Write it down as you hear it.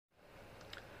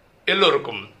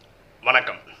எல்லோருக்கும்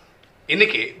வணக்கம்.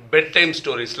 இன்னைக்கு பெட் டைம்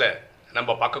ஸ்டோரிஸில்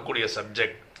நம்ம பார்க்கக்கூடிய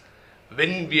subject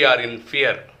when we are in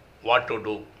fear what to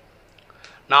do.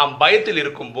 நாம் பயத்தில்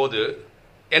இருக்கும்போது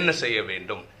என்ன செய்ய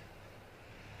வேண்டும்?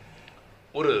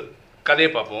 ஒரு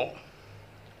கதையை பார்ப்போம்.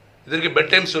 இதற்கு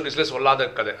பெட் டைம் ஸ்டோரிஸில்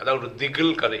சொல்லாத கதை, அதாவது ஒரு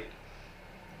திகில் கதை.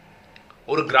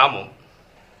 ஒரு கிராமம்,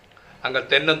 அங்கே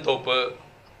தென்னந்தோப்பு,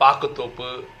 பாக்குத்தோப்பு,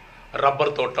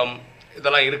 ரப்பர் தோட்டம்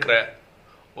இதெல்லாம் இருக்கிற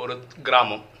ஒரு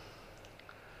கிராமம்.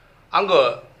 அங்கே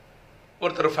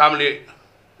ஒருத்தர் ஃபேமிலி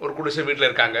ஒரு குடிசை வீட்டில்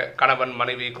இருக்காங்க. கணவன்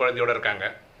மனைவி குழந்தையோடு இருக்காங்க.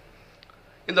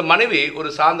 இந்த மனைவி ஒரு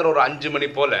சாயந்தரம் ஒரு 5 மணி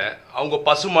போல் அவங்க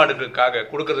பசுமாடுகளுக்காக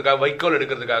கொடுக்கறதுக்காக வைக்கோல்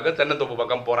எடுக்கிறதுக்காக தென்னந்தோப்பு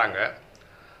பக்கம் போகிறாங்க.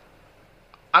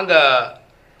 அங்கே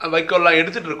வைக்கோல்லாம்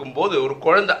எடுத்துகிட்டு இருக்கும்போது ஒரு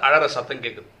குழந்தை அழற சத்தம்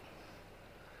கேட்குது.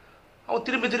 அவங்க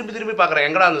திரும்பி பார்க்குறாங்க,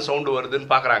 எங்கடா அந்த சவுண்டு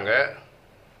வருதுன்னு பார்க்குறாங்க.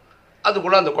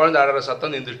 அதுக்குள்ளே அந்த குழந்தை அழற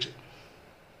சத்தம் நின்றுச்சு.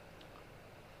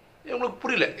 இவங்களுக்கு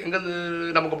புரியல, எங்கேருந்து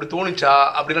நமக்கு அப்படி தோணிச்சா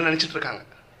அப்படிலாம் நினச்சிட்டு இருக்காங்க.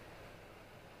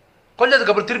 கொஞ்சம்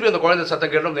அதுக்கப்புறம் திருப்பி அந்த குழந்தை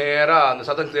சத்தம் கேட்டோம். நேராக அந்த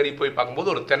சத்தம் தேடி போய்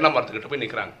பார்க்கும்போது ஒரு தென்னை மரத்துக்கிட்ட போய்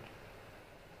நிற்கிறாங்க.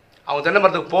 அவங்க தென்னை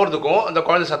மரத்துக்கு போகிறதுக்கும் அந்த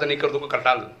குழந்தை சத்தம் நிற்கிறதுக்கும்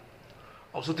கரெக்டாக இருந்தது.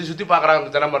 அவங்க சுற்றி பார்க்குறாங்க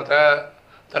அந்த தென்னை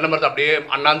மரத்தை அப்படியே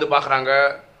அண்ணாந்து பார்க்குறாங்க.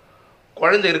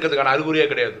 குழந்தை இருக்கிறதுக்கான அறிகுறியே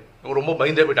கிடையாது. இவங்க ரொம்ப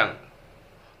பயந்தே போயிட்டாங்க.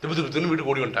 தின்னு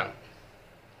வீட்டுக்கு ஓடி வந்துட்டாங்க.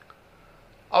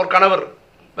 அவர் கணவர்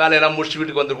வேலையெல்லாம் முடிச்சு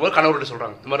வீட்டுக்கு வந்துருக்கும்போது கணவர்கிட்ட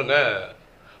சொல்கிறாங்க, இந்த மாதிரிங்க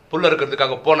புல்ல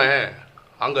இருக்கிறதுக்காக போனேன்.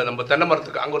 அங்கே நம்ம தென்னை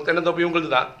மரத்துக்கு, அங்கே ஒரு தென்னந்தோப்பு இவங்களுக்கு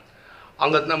தான்,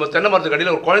 அங்கே நம்ம தென்னை மரத்துக்கு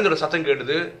அடியில் ஒரு குழந்தையோட சத்தம்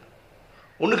கேட்டுது.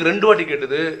 ஒன்றுக்கு 2 வாட்டி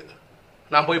கேட்டுது.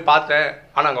 நான் போய் பார்த்தேன்,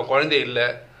 ஆனால் அங்கே குழந்தையே இல்லை.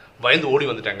 பயந்து ஓடி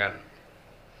வந்துட்டேங்க.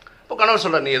 இப்போ கணவர்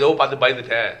சொல்கிறார், நீ ஏதோ பார்த்து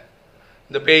பயந்துட்ட,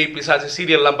 இந்த பேய் பிசாசு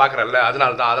சீரியல்லாம் பார்க்குறல்ல,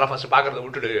 அதெல்லாம் ஃபஸ்ட்டு பார்க்குறத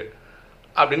விட்டுடு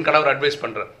அப்படின்னு கணவர் அட்வைஸ்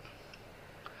பண்ணுறார்.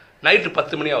 நைட்டு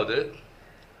 10 மணி ஆகுது.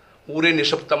 ஊரே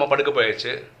நிசப்தமாக படுக்க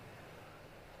போயாச்சு.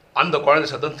 அந்த குழந்தை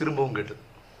சத்தம் திரும்பவும் கேட்டுது.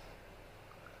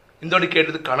 இந்த வாட்டி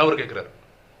கேட்டது கணவர் கேட்குறாரு,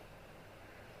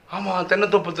 ஆமாம்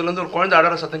தென்னத்தோப்பத்துலேருந்து ஒரு குழந்தை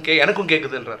அடற சத்தம் எனக்கும்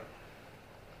கேட்குதுன்றார்.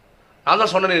 நான்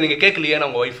தான் சொன்னேன், நீங்கள் கேட்கலையே நான்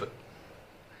உங்கள் ஒய்ஃபு.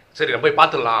 சரி நம்ம போய்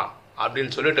பார்த்துடலாம்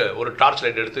அப்படின்னு சொல்லிட்டு ஒரு டார்ச்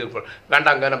லைட் எடுத்து,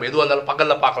 வேண்டாங்க நம்ம எதுவாக இருந்தாலும்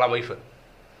பகலில் பார்க்கலாம் ஒய்ஃபு,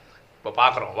 இப்போ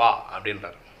பார்க்குறோம் வா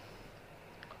அப்படின்றார்.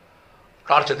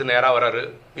 டார்ச் எடுத்து நேராக வராரு.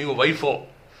 இவங்க ஒய்ஃபும்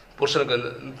புருஷனுக்கு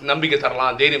நம்பிக்கை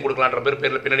தரலாம், தைரியம் கொடுக்கலான்ற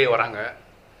பேரில் பின்னாடியே வராங்க.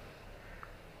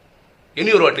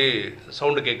 இனி ஒரு வாட்டி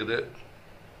சவுண்டு கேட்குது.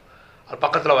 அவர்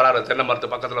பக்கத்தில் வராரு, தென்னை மரத்து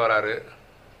பக்கத்தில் வராரு,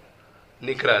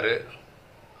 நிற்கிறாரு.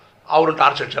 அவரும்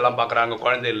டார்ச் அடிச்செல்லாம் பார்க்குறாங்க,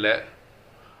 குழந்தை இல்லை.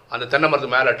 அந்த தென்னை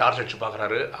மரத்து மேலே டார்ச் அடிச்சு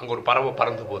பார்க்குறாரு, அங்கே ஒரு பறவை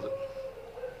பறந்து போகுது.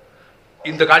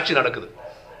 இந்த காட்சி நடக்குது.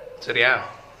 சரியா?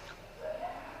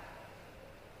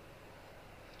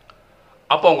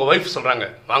 அப்போ அவங்க ஒய்ஃப் சொல்கிறாங்க,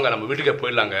 வாங்க நம்ம வீட்டுக்கே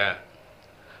போயிடலாங்க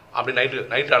அப்படி.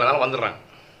 நைட்டு ஆனதாலும் வந்துடுறாங்க.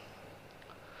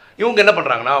 இவங்க என்ன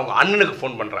பண்ணுறாங்கன்னா அவங்க அண்ணனுக்கு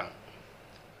ஃபோன் பண்ணுறாங்க.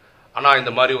 ஆனால்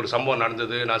இந்த மாதிரி ஒரு சம்பவம்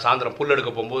நடந்தது, நான் சாயந்தரம் புல் எடுக்க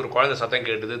போகும்போது ஒரு குழந்தை சத்தம்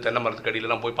கேட்டுது, தென்னை மரத்துக்கு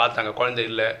அடியிலலாம் போய் பார்த்தாங்க, குழந்தை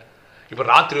இல்லை. இப்போ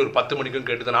ராத்திரி ஒரு 10 மணிக்கும்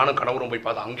கேட்டுது, நானும் கணவரும் போய்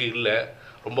பார்த்தேன், அங்கே இல்லை,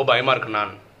 ரொம்ப பயமாக இருக்கு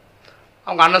நான்.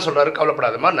 அவங்க அண்ணன் சொல்கிறாரு,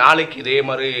 கவலைப்படாதம்மா, நாளைக்கு இதே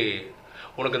மாதிரி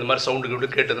உனக்கு இந்த மாதிரி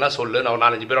சவுண்டு கேட்டதுன்னா சொல்லு, நான் ஒரு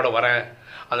 4-5 பேரோட வரேன்,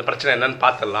 அந்த பிரச்சனை என்னன்னு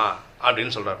பார்த்துடலாம்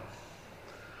அப்படின்னு சொல்கிறார்.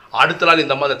 அடுத்த நாள்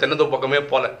இந்த மாதிரி தென்னந்தோப்பு பக்கமே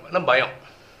போகல, என்ன பயம்.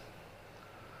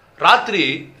 ராத்திரி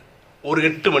ஒரு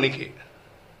 8 மணிக்கு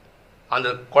அந்த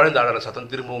குழந்தை அழற சத்தம்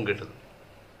திரும்பவும் கேட்டது.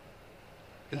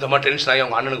 இந்த மாதிரி டென்ஷன் ஆகி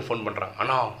அவங்க அண்ணனுக்கு ஃபோன் பண்ணுறாங்க,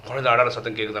 அண்ணா குழந்தை அழற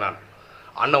சத்தம் கேட்குது. நான்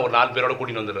அண்ணன் ஒரு 4 பேரோட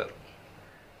கூட்டின்னு வந்துடுறாரு.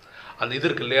 அந்த இது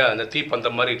இருக்கு இல்லையா, அந்த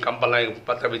தீப்பந்த மாதிரி கம்பெல்லாம்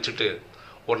பற்ற வச்சுட்டு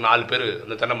ஒரு 4 பேர்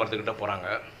அந்த தென்னை மரத்துக்கிட்ட போகிறாங்க.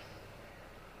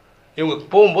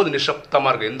 இவங்க போகும்போது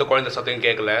நிசப்தமாக இருக்குது, எந்த குழந்தை சத்தம்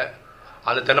கேட்கல.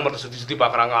 அந்த தென்னை மரத்தை சுற்றி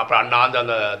பார்க்குறாங்க. அப்புறம் அண்ணாந்து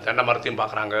அந்த தென்னை மரத்தையும்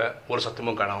பார்க்குறாங்க, ஒரு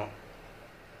சத்தமும் காணோம்.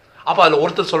 அப்போ அதில்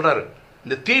ஒருத்தர் சொல்கிறாரு,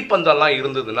 இந்த தீப்பந்தெல்லாம்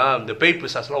இருந்ததுன்னா இந்த பேய்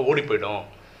பிசாசெலாம் ஓடி போயிடும்,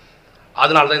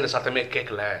 அதனால தான் இந்த சத்தமே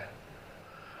கேட்கல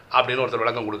அப்படின்னு ஒருத்தர்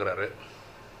விளக்கம் கொடுக்குறாரு.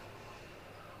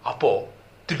 அப்போது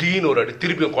திடீர்னு ஒரு அடி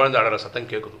திருப்பியும் குழந்தை அழற சத்தம்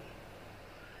கேட்குது.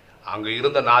 அங்கே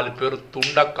இருந்த 4 பேர்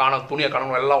துணியை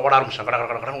காணணும் எல்லாம் ஓட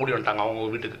ஆரம்பிச்சாங்க. கடை ஓடி வந்துட்டாங்க அவங்க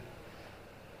வீட்டுக்கு.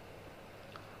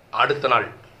 அடுத்த நாள்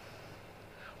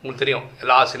உங்களுக்கு தெரியும்,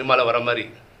 எல்லா சினிமாவில் வர மாதிரி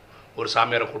ஒரு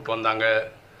சாமியாரை கூப்பிட்டு வந்தாங்க.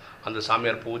 அந்த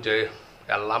சாமியார் பூஜை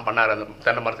எல்லாம் பண்ணார். அந்த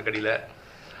தென்னை மரத்துக்கு அடியில்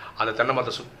அந்த தென்னை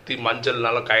மரத்தை சுற்றி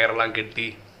மஞ்சள்னால கயிறெல்லாம் கெட்டி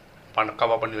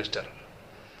கவா பண்ணி வச்சிட்டார்.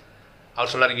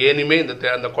 அவர் சொன்னார், இனிமே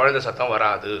அந்த குழந்தை சத்தம்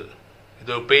வராது,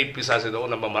 இது பேய் பிசாசு ஏதோ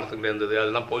நம்ம மரத்துக்கிட்டே இருந்தது,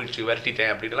 அதெல்லாம் போயிடுச்சு,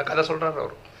 விரட்டிட்டேன் அப்படின்லாம் கதை சொல்கிறார்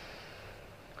அவர்.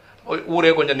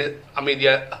 ஊரே கொஞ்சம்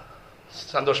அமைதியாக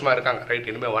சந்தோஷமாக இருக்காங்க.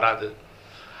 ரைட், இனிமேல் வராது.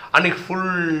 அன்றைக்கி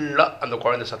ஃபுல்லாக அந்த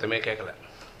குழந்தை சத்தமே கேட்கல.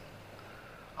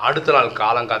 அடுத்த நாள்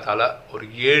காலங்காத்தால் ஒரு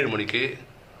 7 மணிக்கு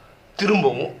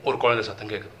திரும்பவும் ஒரு குழந்தை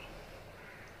சத்தம் கேட்குது.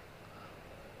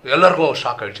 எல்லாருக்கும்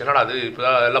ஷாக் ஆகிடுச்சு, என்னடா அது இப்போ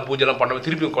தான் எல்லாம் பூஜைலாம் பண்ண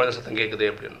திருப்பி குழந்தை சத்தம் கேட்குது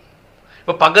அப்படின்னு.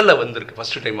 இப்போ பகலில் வந்திருக்கு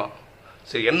ஃபஸ்ட்டு டைமாக.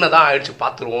 சரி என்ன தான் ஆயிடுச்சு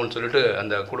பார்த்துருவோம்னு சொல்லிட்டு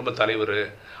அந்த குடும்ப தலைவர்,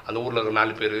 அந்த ஊரில் இருக்கிற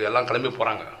 4 பேர் எல்லாம் கிளம்பி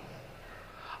போகிறாங்க.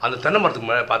 அந்த தென்னை மரத்துக்கு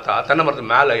மேலே பார்த்தா தென்னை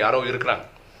மரத்துக்கு மேலே யாரோ இருக்கிறாங்க.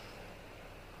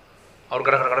 அவர்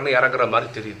கடனை இறங்குற மாதிரி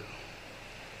தெரியுது.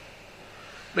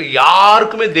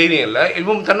 யாருக்குமே தைரியம் இல்லை.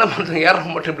 இவங்க தென்னை மரத்துக்கு ஏற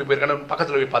மட்டும் இப்படி போயிருக்காங்க.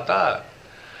 பக்கத்தில் போய் பார்த்தா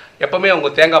எப்போவுமே அவங்க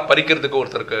தேங்காய் பறிக்கிறதுக்கு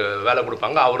ஒருத்தருக்கு வேலை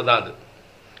கொடுப்பாங்க, அவர் தான் அது.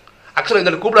 ஆக்சுவலாக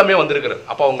இந்த கூப்பிடாமே வந்திருக்கிறார்.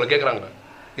 அப்போ அவங்க கேட்குறாங்க,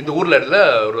 இந்த ஊரில் இடத்துல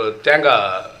ஒரு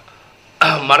தேங்காய்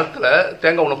மரத்தில்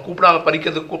தேங்காய் உனக்கு கூப்பிடாம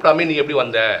பறிக்கிறதுக்கு கூப்பிடாமே நீ எப்படி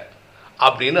வந்த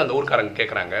அப்படின்னு அந்த ஊருக்காரங்க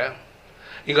கேட்குறாங்க.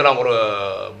 இங்கே நாங்கள் ஒரு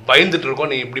பயந்துட்டு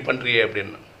இருக்கோம், நீ இப்படி பண்ணுறியே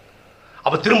அப்படின்னு.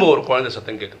 அப்போ திரும்ப ஒரு குழந்தை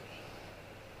சத்தம் கேட்குது.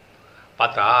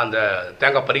 பார்த்தா அந்த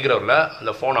தேங்காய் பறிக்கிறவரில்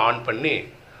அந்த ஃபோனை ஆன் பண்ணி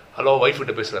ஹலோ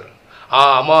ஒய்ஃப்கிட்ட பேசுகிறார்.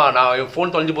 அம்மா நான் என்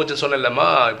ஃபோன் தொலைஞ்சு போச்சுன்னு சொன்னேன்லம்மா,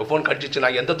 இப்போ ஃபோன் கட்டிச்சு,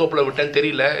 நான் எந்த தோப்பில் விட்டேன்னு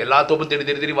தெரியல, எல்லா தோப்பும்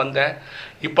தேடி வந்தேன்,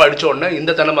 இப்போ அடித்த உடனே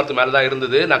இந்த தென்னை மரத்து மேலே தான்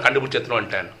இருந்தது, நான் கண்டுபிடிச்சி எடுத்துன்னு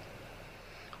வந்துட்டேன்.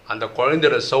 அந்த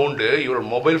குழந்தையோட சவுண்டு இவரோட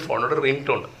மொபைல் ஃபோனோட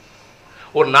ரிங்டோன்.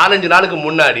 ஒரு 4-5 நாளுக்கு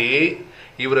முன்னாடி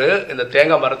இவர் இந்த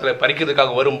தேங்காய் மரத்தில்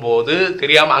பறிக்கிறதுக்காக வரும்போது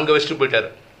தெரியாமல் அங்கே வச்சுட்டு போயிட்டார்.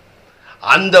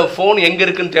 அந்த ஃபோன் எங்கே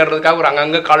இருக்குன்னு தேடுறதுக்காக ஒரு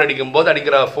அங்கங்கே கால் அடிக்கும் போது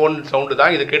அடிக்கிற ஃபோன் சவுண்டு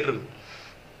தான் இது கேட்டுருக்கு.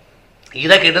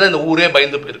 இதை கேட்டதான் இந்த ஊரே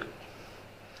பயந்து போயிருக்கு.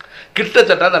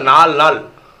 கிட்டத்தட்ட அந்த 4 நாள்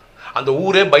அந்த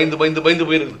ஊரே பயந்து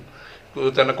போயிருக்குது.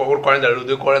 ஒரு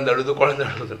குழந்தை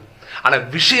அழுது. ஆனால்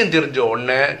விஷயம் தெரிஞ்ச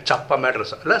உடனே சப்பா மேட்ரு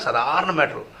இல்லை, சாதாரண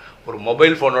மேட்ரு. ஒரு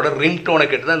மொபைல் ஃபோனோட ரிங்டோனை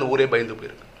கேட்டு தான் இந்த ஊரே பயந்து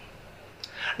போயிருக்கு.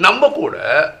 நம்ம கூட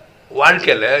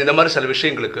வாழ்க்கையில் இந்த மாதிரி சில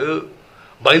விஷயங்களுக்கு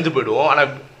பயந்து போயிடுவோம்.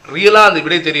 ஆனால் ரியலாக அந்த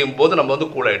விடை தெரியும் போது நம்ம வந்து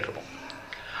கூலாகிட்ருப்போம்.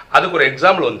 அதுக்கு ஒரு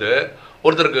எக்ஸாம்பிள் வந்து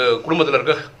ஒருத்தருக்கு குடும்பத்தில்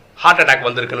இருக்க ஹார்ட் அட்டாக்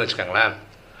வந்திருக்குன்னு வச்சுக்கோங்களேன்.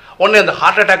 உடனே அந்த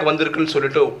ஹார்ட் அட்டாக் வந்திருக்குன்னு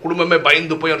சொல்லிட்டு குடும்பமே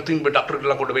பயந்து போய் அவர் தூங்கி போய்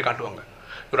டாக்டருக்கெல்லாம் கொண்டு போய் காட்டுவாங்க.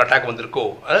 ஒரு அட்டாக் வந்திருக்கோ,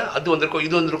 அது வந்திருக்கோ,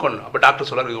 இது வந்திருக்கோன்னு. அப்போ டாக்டர்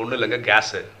சொல்கிறார் இது ஒன்றும் இல்லைங்க,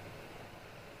 கேஸு.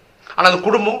 ஆனால் அந்த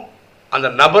குடும்பம், அந்த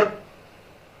நபர்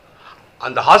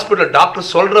அந்த ஹாஸ்பிட்டல்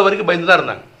டாக்டர் சொல்கிற வரைக்கும் பயந்து தான்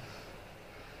இருந்தாங்க.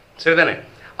 சரிதானே?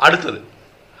 அடுத்தது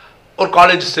ஒரு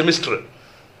காலேஜ் செமிஸ்டர்,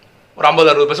 ஒரு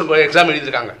 50-60% எக்ஸாம்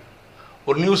எழுதியிருக்காங்க.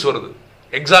 ஒரு நியூஸ் வருது,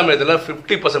 எக்ஸாம் எழுதினா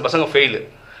 50% பசங்க ஃபெயிலு,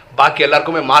 பாக்கி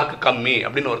எல்லாருக்குமே மார்க் கம்மி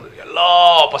அப்படின்னு வருது. எல்லா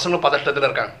பசங்களும் பதட்டத்தில்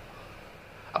இருக்காங்க.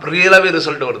 அப்புறம் ரியலாகவே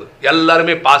ரிசல்ட் வருது,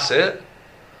 எல்லாருமே பாஸு,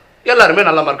 எல்லாருமே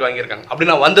நல்ல மார்க் வாங்கியிருக்காங்க.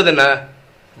 அப்படின்னா வந்தது என்ன?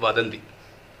 வதந்தி.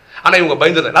 ஆனால் இவங்க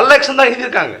பயந்தது நல்ல எக்ஸாம் தான்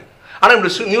எழுதியிருக்காங்க. ஆனால்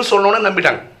இப்படி நியூஸ் சொல்லணுன்னு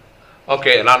நம்பிட்டாங்க.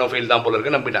 ஓகே நானும் ஃபெயில் தான் போல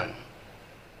இருக்கு நம்பிட்டாங்க.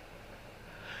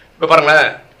 இப்போ பாருங்களேன்,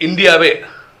 இந்தியாவே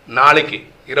நாளைக்கு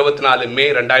 24 மே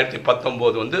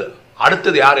 2019 வந்து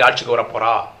அடுத்தது யார் ஆட்சிக்கு வர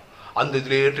போகிறா அந்த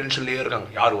இதுலேயே டென்ஷன்லேயே இருக்காங்க.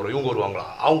 யார் வரும், இவங்க வருவாங்களா,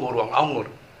 அவங்க வருவாங்க, அவங்க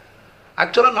வரும்.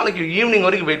 ஆக்சுவலாக நாளைக்கு ஈவினிங்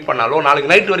வரைக்கும் வெயிட் பண்ணாலும்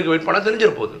நாளைக்கு நைட் வரைக்கும் வெயிட் பண்ணால்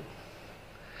தெரிஞ்சிட போகுது.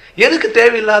 எதுக்கு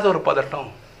தேவையில்லாத ஒரு பதட்டம்?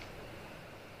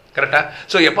 கரெக்டாக?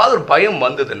 ஸோ எப்பாவது ஒரு பயம்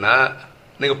வந்ததுன்னா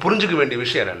நீங்கள் புரிஞ்சுக்க வேண்டிய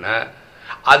விஷயம் என்ன,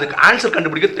 அதுக்கு ஆன்சர்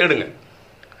கண்டுபிடிக்க தேடுங்க.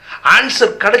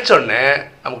 ஆன்சர் கிடைச்சோடனே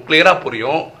நமக்கு கிளியராக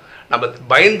புரியும், நம்ம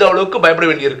பயந்த அளவுக்கு பயப்பட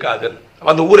வேண்டியிருக்காது.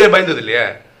 அந்த ஊரே பயந்தது இல்லையே,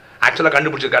 ஆக்சுவலாக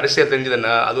கண்டுபிடிச்சது கடைசியாக தெரிஞ்சது என்ன,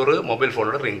 அது ஒரு மொபைல்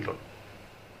ஃபோனோட ரிங்டோன்.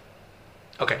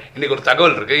 ஓகே, இன்றைக்கி ஒரு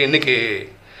தகவல் இருக்குது. இன்றைக்கி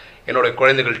என்னோடய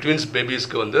குழந்தைகள் ட்வின்ஸ்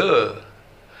பேபிஸ்க்கு வந்து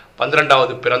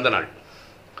 12வது பிறந்த நாள்.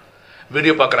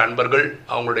 வீடியோ பார்க்குற அன்பர்கள்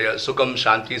அவங்களுடைய சுகம்,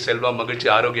 சாந்தி, செல்வம், மகிழ்ச்சி,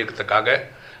 ஆரோக்கியத்துக்காக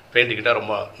வேண்டிக்கிட்டால்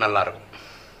ரொம்ப நல்லாயிருக்கும்.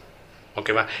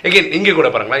 ஓகேவா? எங்கேயும் இங்கே கூட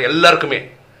பாருங்களேன், எல்லாருக்குமே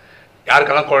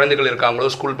யாருக்கெல்லாம் குழந்தைகள் இருக்காங்களோ,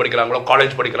 ஸ்கூல் படிக்கிறாங்களோ,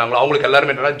 காலேஜ் படிக்கிறாங்களோ, அவங்களுக்கு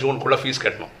எல்லாருமே என்னென்னா ஜூனுக்குள்ளே ஃபீஸ்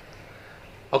கட்டணும்.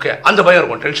 ஓகே, அந்த பயம்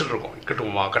இருக்கும், டென்ஷன் இருக்கும்.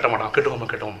 கட்டுவோமா கட்ட மாட்டோம்,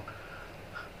 கட்டுவோமா.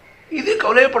 இது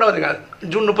கவலையப்படாதுங்க.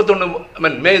 ஜூன்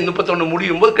 31 மே 31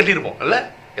 முடியும் போது கட்டியிருப்போம் இல்லை,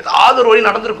 ஏதாவது ஒரு வழி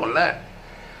நடந்திருக்கும்ல.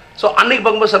 ஸோ அன்னைக்கு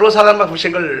பார்க்கும்போது சர்வசாதாரண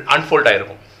விஷயங்கள் அன்ஃபோல்ட்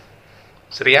ஆகிருக்கும்.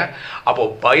 சரியா?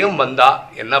 அப்போது பயம் வந்தால்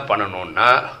என்ன பண்ணணும்னா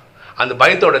அந்த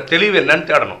பயத்தோட தெளிவு என்னன்னு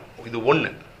தேடணும். இது ஒன்று,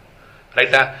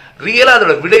 ரைட்டா? ரியலாக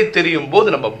அதோட விடை தெரியும் போது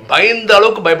நம்ம பயந்த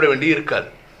அளவுக்கு பயப்பட வேண்டி இருக்காது.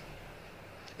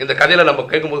 இந்த கதையில் நம்ம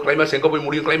கேட்கும்போது கிளைமேக்ஸ் எங்கே போய்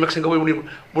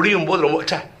முடியும் போது ரொம்ப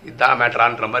இதுதான்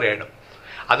மேட்டரான்ற மாதிரி ஆகிடும்.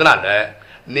 அதனால்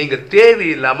நீங்கள்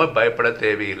தேவையில்லாமல் பயப்பட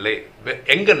தேவையில்லை.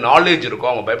 எங்கே நாலேஜ் இருக்கோ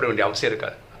அவங்க பயப்பட வேண்டிய அவசியம்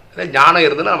இருக்காது. ஞானம்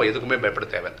இருந்ததுன்னா நம்ம எதுக்குமே பயப்பட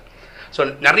தேவையில்லை. ஸோ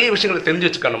நிறைய விஷயங்களை தெரிஞ்சு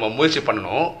வச்சுக்க நம்ம முயற்சி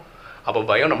பண்ணணும். அப்போ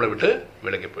பயம் நம்மளை விட்டு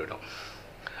விலகி போயிடும்.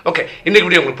 ஓகே, இன்றைக்கி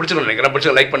வீடியோ உங்களுக்கு பிடிச்சிருக்கோம் நினைக்கிறேன்.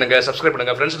 பிடிச்ச லைக் பண்ணுங்கள், சப்ஸ்கிரைப்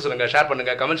பண்ணுங்கள், ஃப்ரெண்ட்ஸ் சொல்லுங்கள், ஷேர்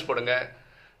பண்ணுங்கள், கமெண்ட்ஸ் போடுங்க.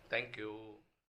 தேங்க்யூ.